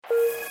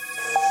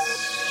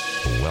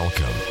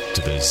Welcome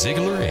to the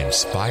Ziglar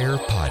Inspire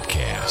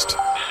Podcast.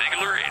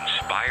 Ziglar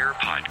Inspire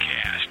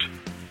Podcast.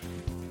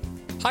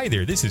 Hi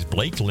there, this is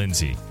Blake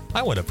Lindsay.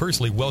 I want to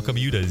personally welcome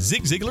you to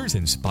Zig Ziglar's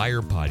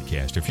Inspire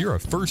Podcast. If you're a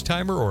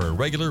first-timer or a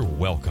regular,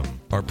 welcome.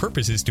 Our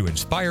purpose is to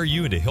inspire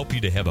you and to help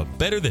you to have a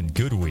better than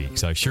good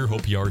week. I sure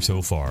hope you are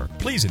so far.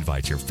 Please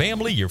invite your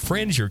family, your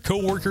friends, your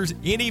coworkers,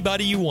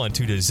 anybody you want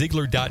to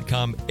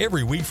Ziglar.com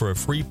every week for a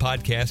free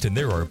podcast, and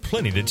there are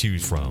plenty to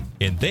choose from.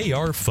 And they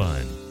are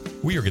fun.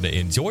 We are going to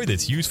enjoy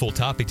this useful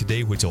topic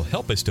today, which will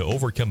help us to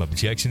overcome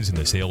objections in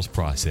the sales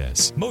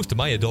process. Most of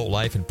my adult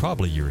life, and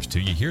probably yours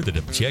too, you hear that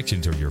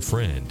objections are your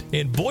friend.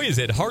 And boy, is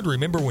it hard to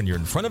remember when you're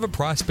in front of a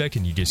prospect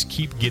and you just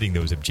keep getting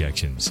those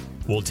objections.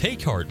 Well,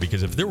 take heart,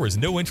 because if there was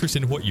no interest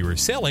in what you were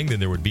selling, then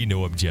there would be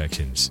no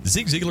objections.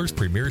 Zig Ziglar's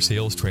premier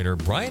sales trainer,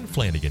 Brian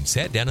Flanagan,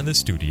 sat down in the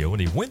studio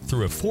and he went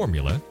through a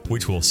formula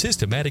which will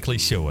systematically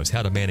show us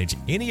how to manage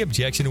any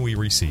objection we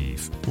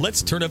receive.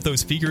 Let's turn up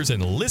those speakers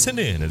and listen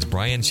in as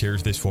Brian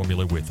shares this formula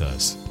with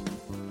us.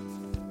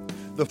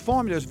 The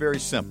formula is very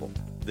simple.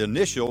 The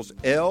initials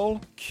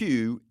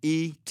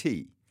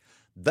LQET.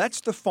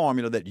 That's the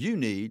formula that you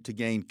need to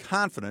gain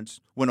confidence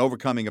when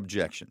overcoming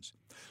objections.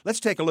 Let's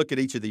take a look at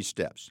each of these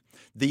steps.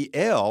 The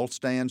L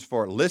stands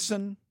for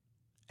listen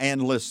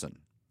and listen.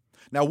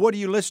 Now, what are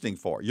you listening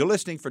for? You're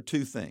listening for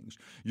two things.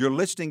 You're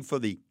listening for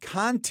the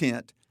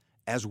content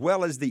as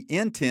well as the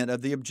intent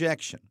of the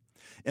objection.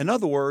 In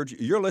other words,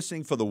 you're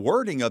listening for the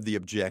wording of the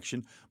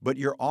objection, but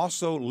you're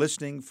also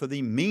listening for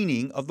the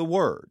meaning of the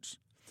words.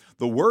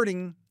 The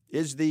wording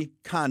is the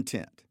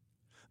content.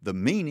 The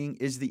meaning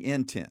is the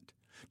intent.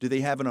 Do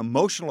they have an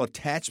emotional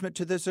attachment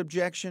to this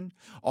objection,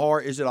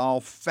 or is it all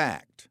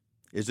fact?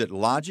 Is it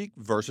logic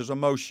versus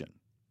emotion?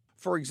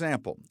 For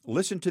example,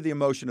 listen to the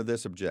emotion of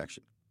this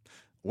objection.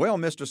 Well,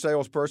 Mr.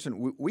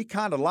 Salesperson, we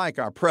kind of like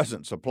our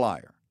present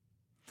supplier.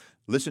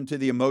 Listen to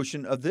the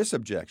emotion of this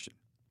objection.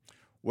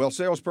 Well,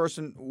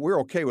 salesperson, we're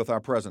okay with our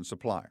present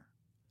supplier.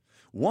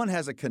 One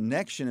has a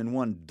connection and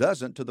one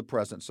doesn't to the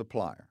present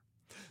supplier.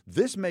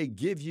 This may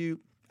give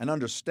you an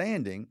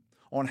understanding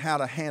on how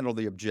to handle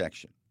the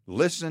objection.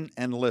 Listen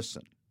and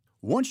listen.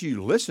 Once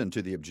you listen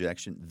to the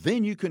objection,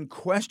 then you can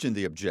question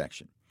the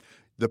objection.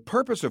 The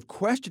purpose of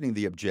questioning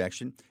the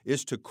objection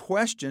is to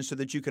question so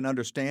that you can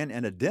understand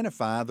and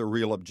identify the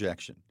real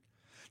objection.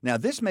 Now,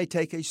 this may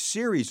take a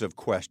series of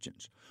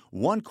questions.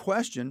 One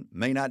question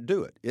may not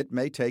do it. It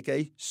may take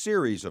a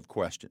series of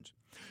questions.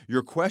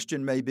 Your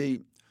question may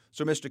be,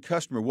 so Mr.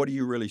 Customer, what are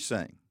you really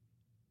saying?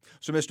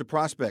 So Mr.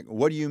 Prospect,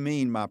 what do you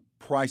mean my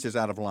price is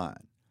out of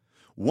line?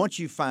 Once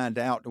you find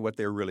out what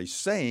they're really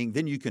saying,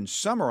 then you can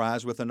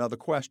summarize with another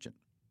question.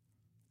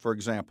 For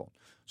example,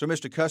 so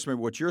Mr. Customer,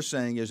 what you're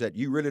saying is that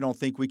you really don't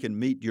think we can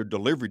meet your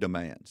delivery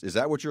demands. Is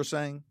that what you're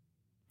saying?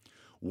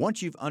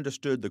 Once you've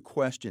understood the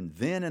question,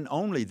 then and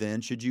only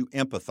then should you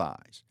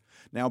empathize.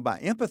 Now, by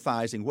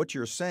empathizing, what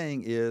you're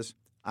saying is,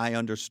 I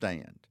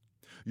understand.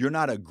 You're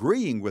not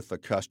agreeing with the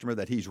customer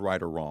that he's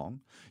right or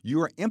wrong.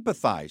 You are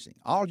empathizing.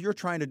 All you're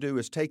trying to do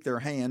is take their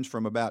hands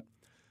from about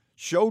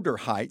shoulder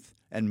height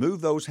and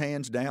move those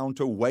hands down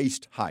to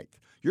waist height.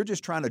 You're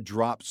just trying to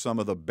drop some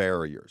of the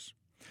barriers.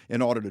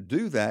 In order to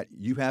do that,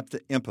 you have to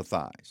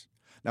empathize.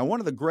 Now,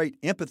 one of the great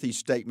empathy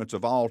statements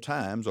of all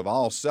times, of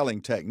all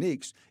selling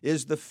techniques,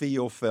 is the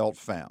feel, felt,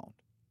 found.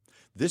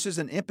 This is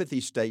an empathy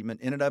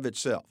statement in and of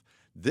itself.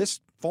 This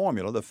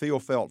formula, the feel,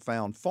 felt,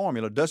 found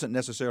formula, doesn't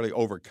necessarily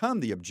overcome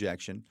the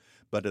objection,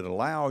 but it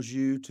allows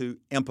you to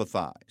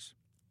empathize.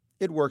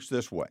 It works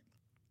this way.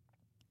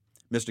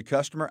 Mr.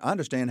 Customer, I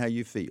understand how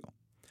you feel.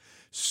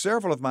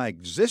 Several of my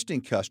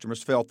existing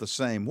customers felt the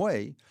same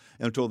way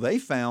until they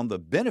found the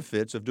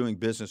benefits of doing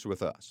business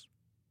with us.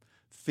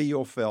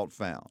 Feel, felt,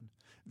 found.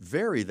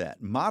 Vary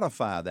that,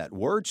 modify that,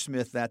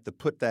 wordsmith that to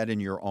put that in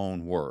your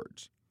own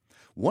words.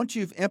 Once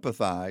you've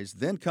empathized,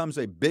 then comes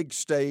a big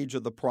stage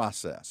of the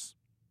process.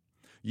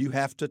 You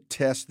have to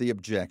test the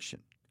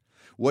objection.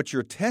 What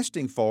you're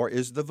testing for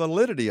is the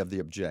validity of the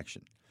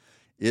objection.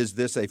 Is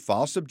this a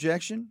false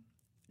objection?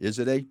 Is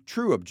it a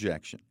true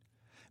objection?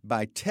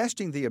 By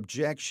testing the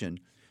objection,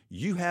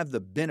 you have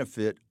the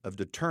benefit of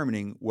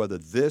determining whether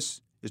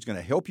this is going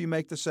to help you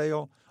make the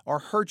sale or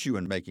hurt you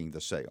in making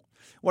the sale.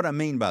 What I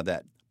mean by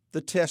that,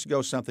 the test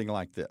goes something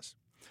like this.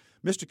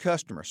 Mr.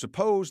 Customer,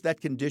 suppose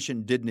that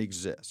condition didn't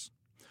exist.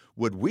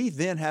 Would we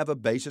then have a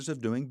basis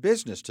of doing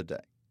business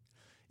today?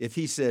 If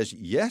he says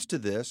yes to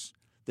this,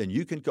 then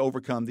you can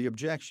overcome the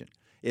objection.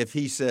 If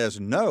he says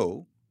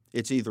no,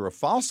 it's either a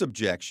false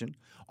objection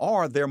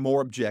or there are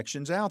more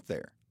objections out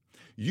there.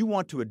 You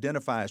want to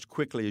identify as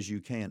quickly as you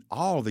can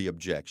all the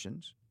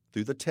objections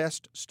through the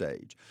test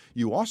stage.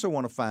 You also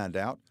want to find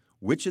out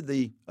which of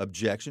the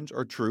objections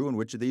are true and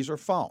which of these are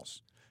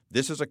false.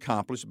 This is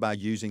accomplished by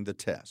using the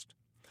test.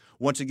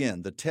 Once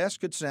again, the test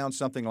could sound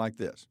something like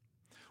this.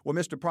 Well,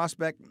 Mr.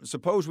 Prospect,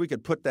 suppose we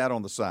could put that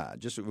on the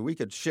side. Just we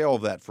could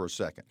shelve that for a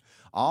second.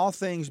 All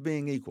things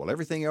being equal,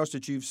 everything else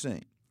that you've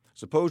seen,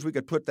 suppose we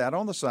could put that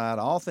on the side,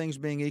 all things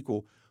being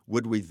equal,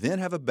 would we then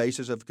have a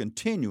basis of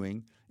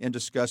continuing in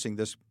discussing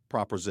this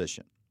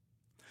proposition?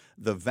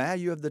 The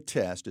value of the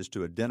test is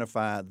to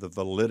identify the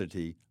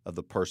validity of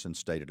the person's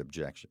stated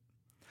objection.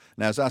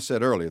 Now, as I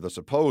said earlier, the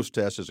suppose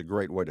test is a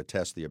great way to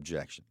test the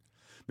objection.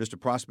 Mr.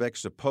 Prospect,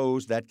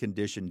 suppose that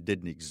condition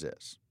didn't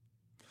exist.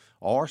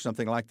 Or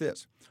something like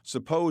this.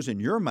 Suppose in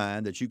your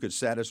mind that you could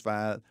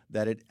satisfy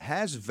that it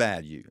has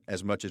value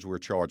as much as we're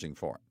charging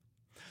for it.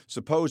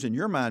 Suppose in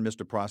your mind,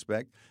 Mr.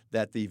 Prospect,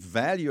 that the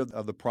value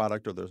of the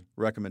product or the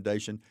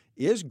recommendation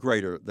is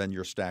greater than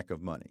your stack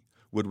of money.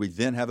 Would we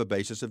then have a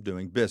basis of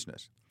doing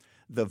business?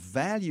 The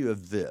value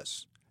of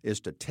this is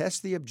to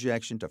test the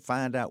objection to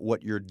find out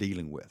what you're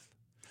dealing with.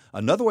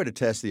 Another way to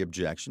test the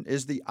objection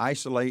is the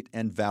isolate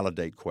and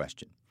validate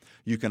question.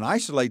 You can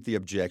isolate the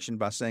objection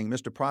by saying,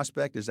 Mr.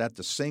 Prospect, is that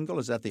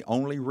the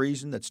only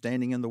reason that's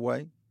standing in the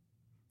way?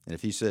 And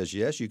if he says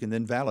yes, you can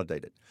then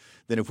validate it.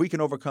 Then if we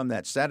can overcome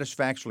that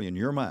satisfactorily in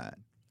your mind,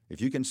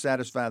 if you can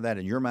satisfy that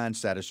in your mind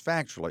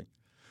satisfactorily,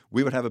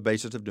 we would have a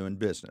basis of doing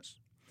business.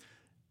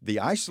 The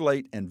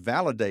isolate and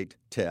validate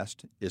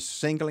test is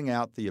singling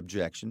out the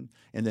objection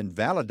and then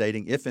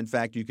validating if, in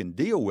fact, you can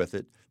deal with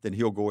it, then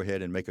he'll go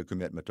ahead and make a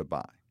commitment to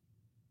buy.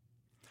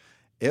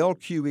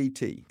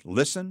 LQET,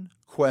 listen,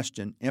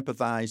 question,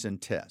 empathize,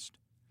 and test.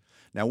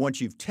 Now,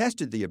 once you've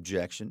tested the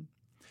objection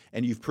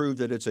and you've proved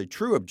that it's a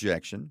true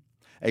objection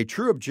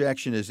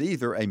is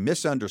either a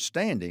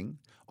misunderstanding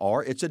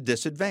or it's a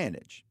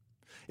disadvantage.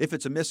 If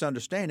it's a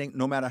misunderstanding,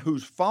 no matter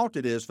whose fault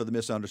it is for the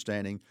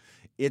misunderstanding,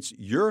 it's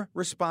your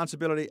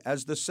responsibility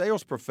as the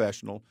sales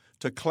professional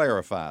to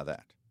clarify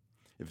that.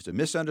 If it's a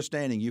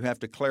misunderstanding, you have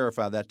to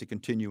clarify that to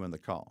continue in the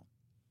call.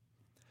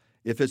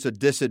 If it's a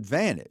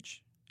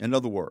disadvantage, in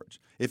other words,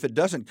 if it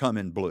doesn't come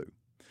in blue,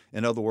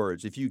 in other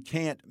words, if you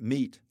can't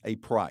meet a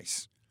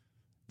price,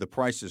 the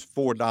price is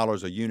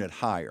 $4 a unit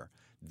higher,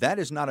 that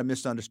is not a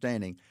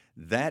misunderstanding.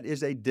 That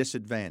is a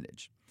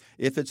disadvantage.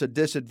 If it's a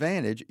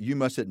disadvantage, you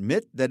must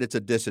admit that it's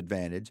a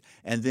disadvantage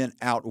and then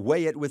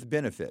outweigh it with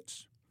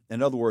benefits.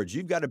 In other words,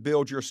 you've got to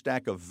build your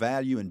stack of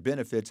value and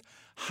benefits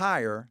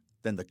higher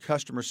than the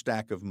customer's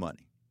stack of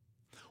money.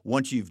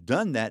 Once you've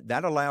done that,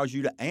 that allows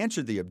you to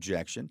answer the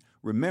objection.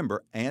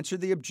 Remember, answer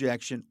the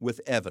objection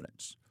with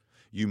evidence.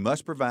 You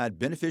must provide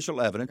beneficial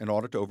evidence in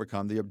order to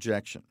overcome the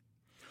objection.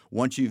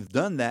 Once you've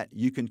done that,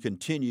 you can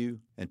continue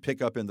and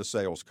pick up in the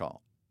sales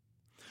call.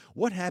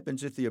 What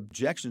happens if the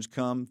objections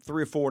come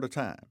 3 or 4 at a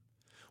time?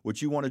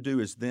 What you want to do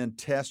is then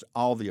test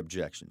all the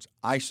objections.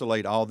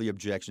 Isolate all the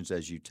objections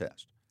as you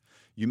test.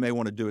 You may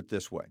want to do it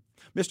this way.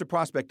 Mr.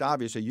 Prospect,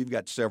 obviously, you've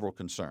got several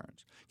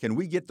concerns. Can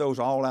we get those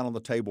all out on the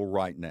table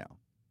right now?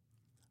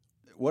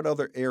 What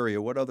other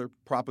area, what other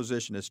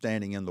proposition is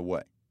standing in the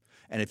way?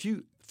 And if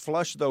you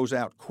flush those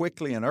out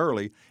quickly and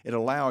early, it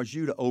allows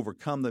you to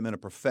overcome them in a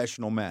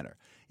professional manner.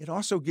 It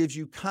also gives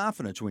you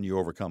confidence when you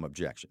overcome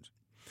objections.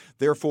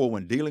 Therefore,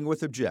 when dealing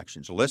with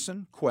objections,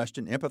 listen,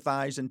 question,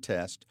 empathize, and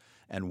test.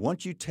 And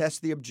once you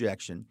test the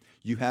objection,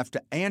 you have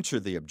to answer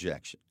the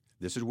objection.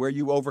 This is where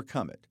you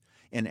overcome it.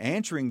 In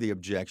answering the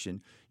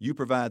objection, you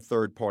provide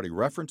third-party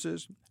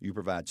references, you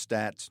provide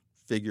stats,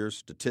 figures,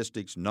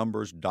 statistics,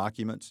 numbers,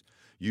 documents.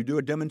 You do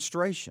a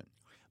demonstration.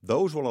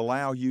 Those will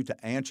allow you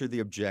to answer the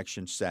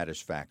objection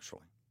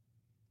satisfactorily.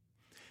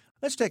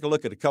 Let's take a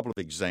look at a couple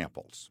of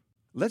examples.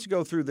 Let's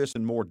go through this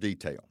in more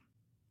detail.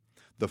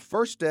 The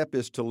first step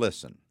is to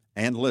listen,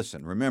 and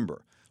listen.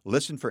 Remember,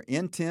 listen for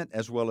intent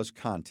as well as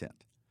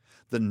content.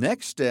 The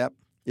next step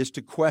is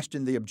to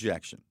question the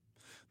objection.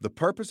 The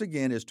purpose,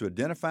 again, is to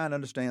identify and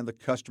understand the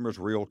customer's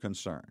real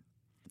concern.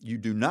 You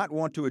do not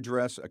want to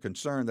address a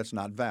concern that's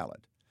not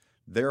valid.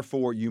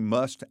 Therefore, you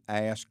must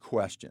ask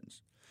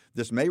questions.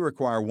 This may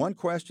require one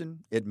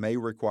question. It may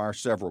require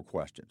several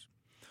questions.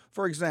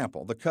 For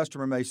example, the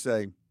customer may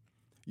say,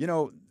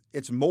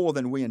 it's more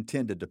than we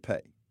intended to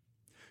pay.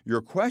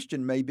 Your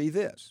question may be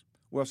this: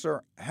 well,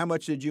 sir, how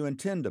much did you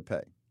intend to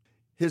pay?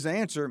 His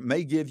answer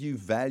may give you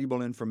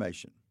valuable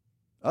information.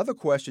 Other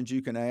questions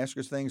you can ask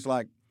is things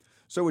like,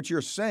 so what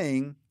you're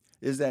saying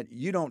is that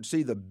you don't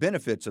see the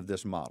benefits of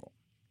this model.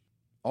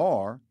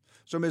 Or,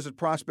 so Mrs.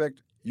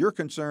 Prospect, your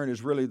concern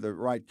is really the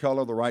right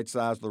color, the right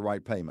size, the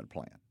right payment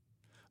plan.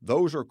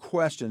 Those are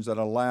questions that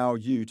allow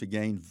you to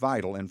gain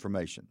vital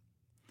information.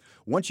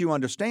 Once you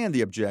understand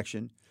the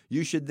objection,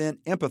 you should then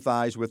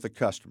empathize with the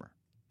customer.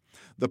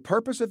 The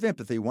purpose of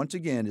empathy, once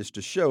again, is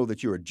to show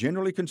that you are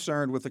genuinely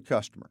concerned with the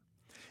customer.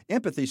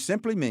 Empathy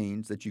simply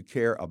means that you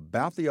care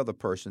about the other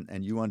person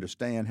and you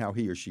understand how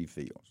he or she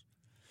feels.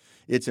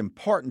 It's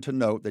important to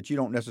note that you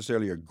don't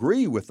necessarily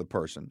agree with the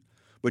person,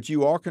 but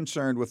you are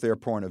concerned with their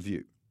point of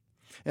view.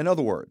 In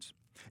other words,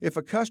 if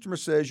a customer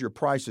says your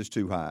price is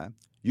too high,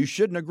 you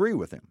shouldn't agree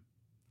with him.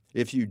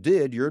 If you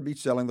did, you'd be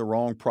selling the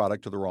wrong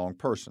product to the wrong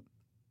person.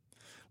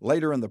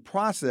 Later in the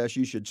process,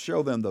 you should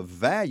show them the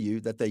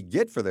value that they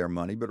get for their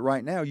money, but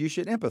right now you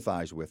should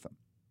empathize with them.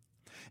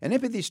 An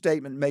empathy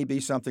statement may be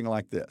something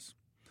like this: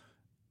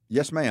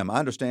 yes, ma'am, I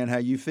understand how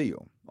you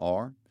feel.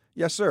 Or,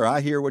 yes, sir,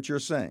 I hear what you're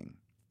saying.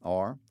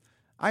 Or,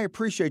 I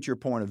appreciate your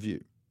point of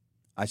view.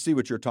 I see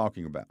what you're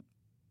talking about.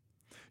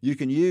 You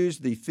can use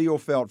the feel,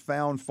 felt,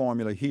 found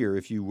formula here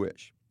if you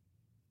wish.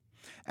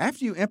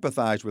 After you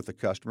empathize with the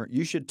customer,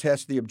 you should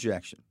test the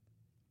objection.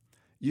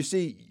 You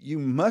see, you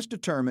must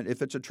determine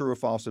if it's a true or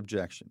false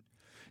objection.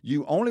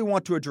 You only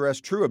want to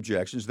address true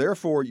objections,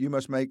 therefore you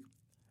must make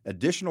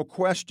additional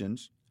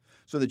questions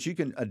so that you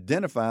can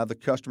identify the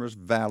customer's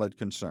valid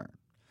concern.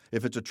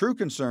 If it's a true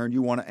concern,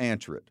 you want to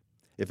answer it.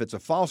 If it's a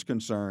false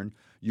concern,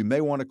 you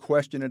may want to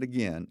question it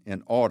again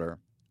in order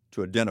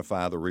to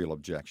identify the real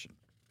objection.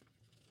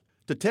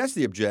 To test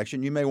the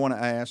objection, you may want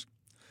to ask,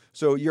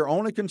 so your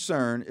only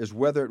concern is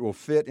whether it will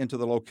fit into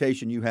the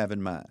location you have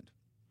in mind.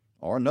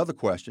 Or another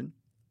question,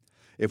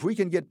 if we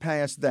can get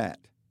past that,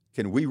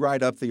 can we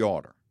write up the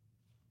order?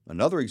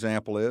 Another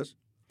example is,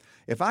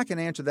 if I can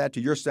answer that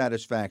to your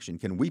satisfaction,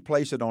 can we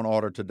place it on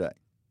order today?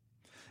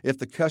 If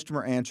the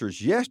customer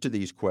answers yes to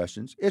these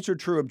questions, it's a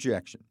true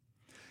objection.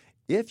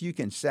 If you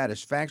can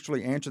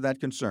satisfactorily answer that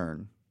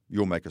concern,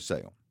 you'll make a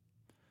sale.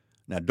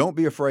 Now, don't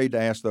be afraid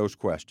to ask those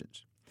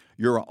questions.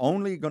 You're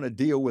only going to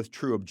deal with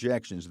true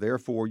objections,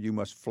 therefore you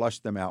must flush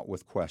them out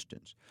with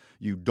questions.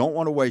 You don't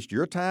want to waste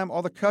your time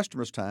or the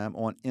customer's time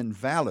on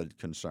invalid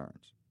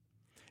concerns.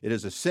 It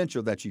is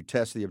essential that you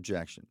test the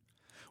objection.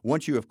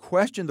 Once you have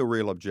questioned the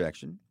real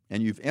objection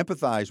and you've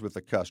empathized with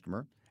the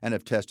customer and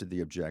have tested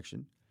the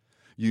objection,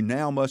 you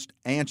now must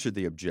answer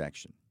the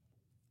objection.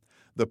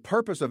 The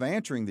purpose of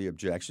answering the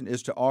objection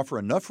is to offer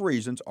enough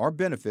reasons or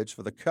benefits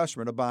for the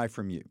customer to buy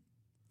from you.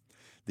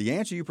 The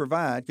answer you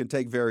provide can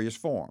take various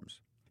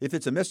forms. If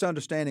it's a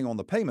misunderstanding on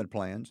the payment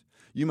plans,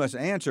 you must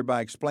answer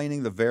by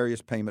explaining the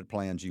various payment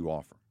plans you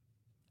offer.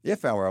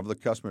 If, however, the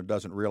customer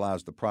doesn't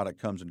realize the product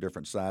comes in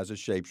different sizes,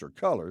 shapes, or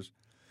colors,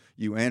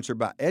 you answer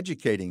by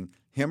educating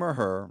him or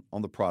her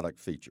on the product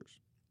features.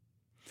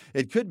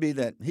 It could be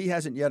that he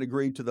hasn't yet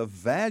agreed to the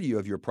value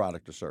of your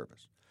product or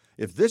service.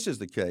 If this is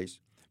the case,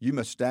 you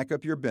must stack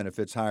up your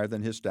benefits higher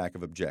than his stack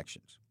of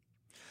objections.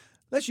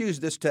 Let's use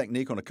this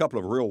technique on a couple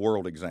of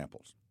real-world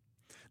examples.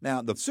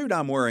 Now, the suit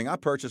I'm wearing, I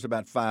purchased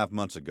about 5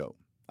 months ago.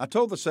 I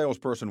told the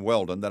salesperson,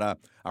 Weldon, that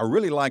I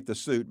really liked the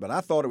suit, but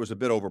I thought it was a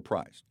bit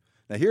overpriced.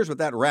 Now, here's what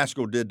that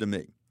rascal did to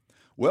me.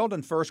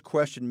 Weldon first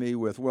questioned me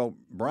with, well,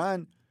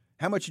 Brian,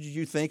 how much did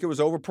you think it was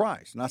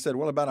overpriced? And I said,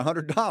 well, about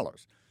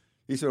 $100.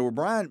 He said, well,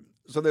 Brian,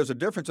 so there's a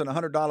difference in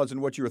 $100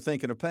 in what you were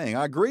thinking of paying.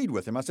 I agreed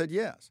with him. I said,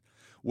 yes.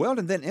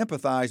 Weldon then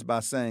empathized by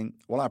saying,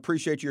 well, I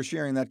appreciate your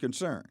sharing that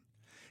concern.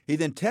 He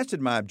then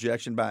tested my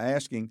objection by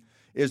asking,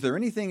 is there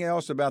anything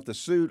else about the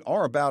suit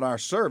or about our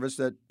service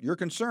that you're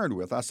concerned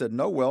with? I said,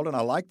 no, Weldon, I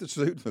like the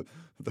suit.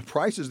 The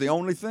price is the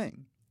only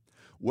thing.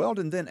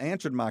 Weldon then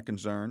answered my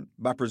concern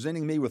by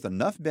presenting me with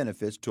enough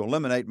benefits to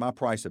eliminate my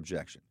price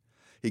objection.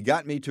 He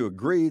got me to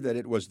agree that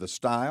it was the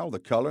style, the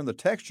color, and the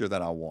texture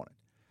that I wanted.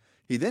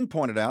 He then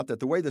pointed out that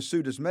the way the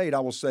suit is made,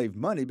 I will save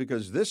money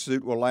because this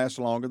suit will last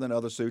longer than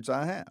other suits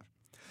I have.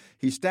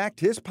 He stacked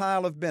his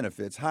pile of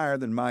benefits higher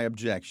than my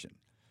objection,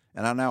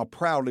 and I now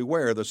proudly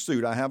wear the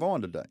suit I have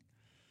on today.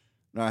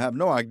 Now, I have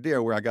no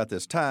idea where I got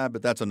this tie,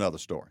 but that's another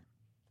story.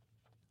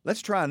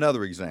 Let's try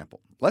another example.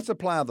 Let's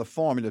apply the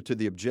formula to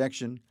the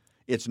objection,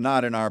 it's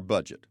not in our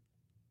budget.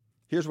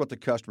 Here's what the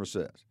customer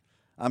says.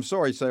 I'm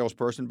sorry,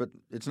 salesperson, but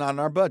it's not in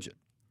our budget.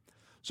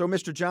 So,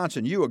 Mr.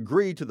 Johnson, you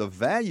agree to the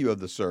value of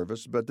the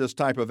service, but this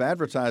type of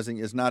advertising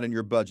is not in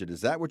your budget.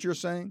 Is that what you're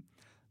saying?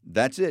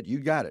 That's it. You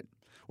got it.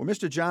 Well,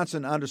 Mr.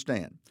 Johnson, I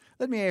understand.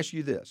 Let me ask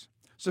you this.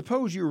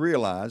 Suppose you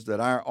realize that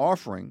our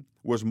offering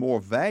was more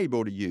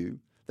valuable to you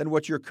than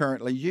what you're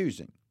currently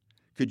using.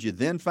 Could you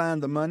then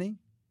find the money?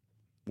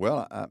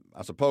 Well,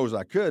 I suppose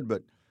I could,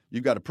 but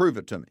you've got to prove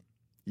it to me.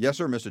 Yes,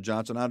 sir, Mr.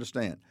 Johnson, I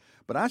understand.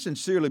 But I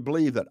sincerely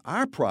believe that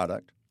our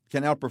product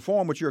can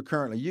outperform what you're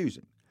currently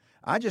using.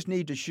 I just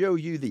need to show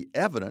you the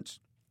evidence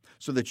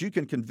so that you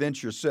can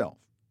convince yourself.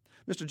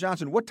 Mr.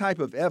 Johnson, what type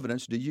of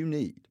evidence do you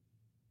need?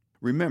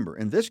 Remember,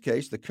 in this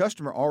case, the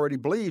customer already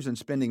believes in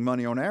spending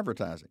money on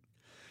advertising.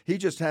 He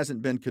just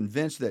hasn't been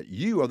convinced that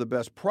you are the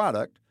best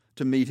product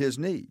to meet his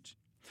needs.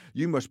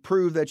 You must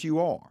prove that you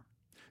are.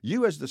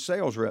 You, as the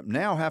sales rep,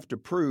 now have to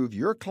prove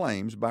your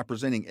claims by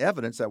presenting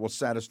evidence that will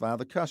satisfy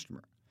the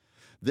customer.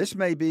 This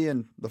may be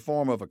in the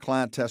form of a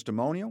client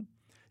testimonial.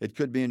 It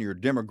could be in your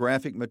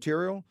demographic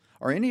material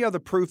or any other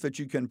proof that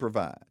you can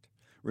provide.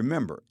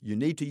 Remember, you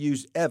need to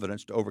use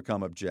evidence to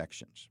overcome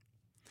objections.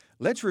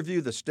 Let's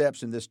review the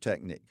steps in this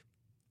technique.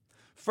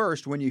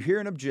 First, when you hear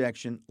an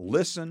objection,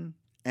 listen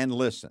and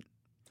listen.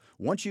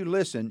 Once you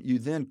listen, you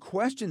then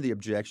question the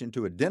objection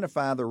to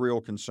identify the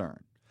real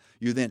concern.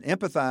 You then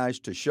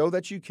empathize to show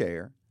that you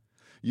care.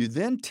 You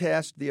then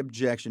test the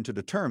objection to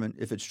determine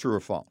if it's true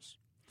or false.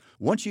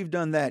 Once you've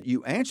done that,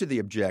 you answer the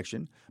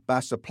objection by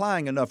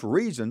supplying enough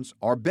reasons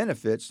or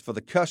benefits for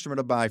the customer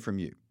to buy from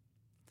you.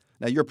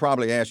 Now, you're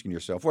probably asking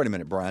yourself, wait a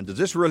minute, Brian, does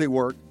this really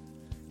work?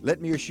 Let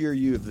me assure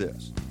you of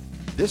this.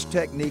 This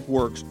technique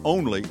works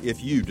only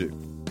if you do.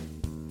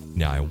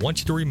 Now, I want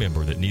you to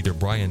remember that neither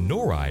Brian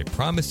nor I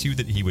promised you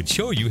that he would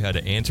show you how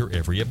to answer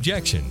every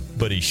objection,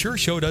 but he sure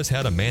showed us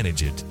how to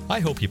manage it. I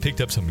hope you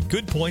picked up some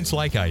good points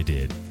like I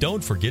did.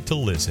 Don't forget to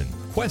listen,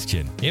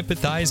 question,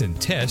 empathize, and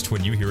test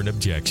when you hear an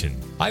objection.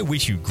 I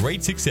wish you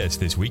great success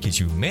this week as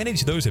you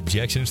manage those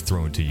objections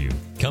thrown to you.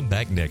 Come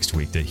back next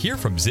week to hear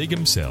from Zig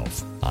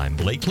himself. I'm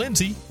Blake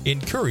Lindsay,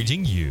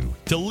 encouraging you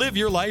to live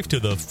your life to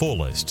the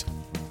fullest.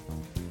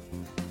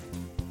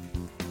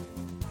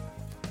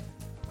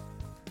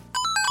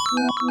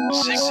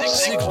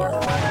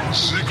 Ziglar.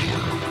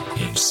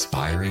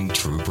 Inspiring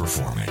true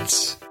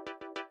performance.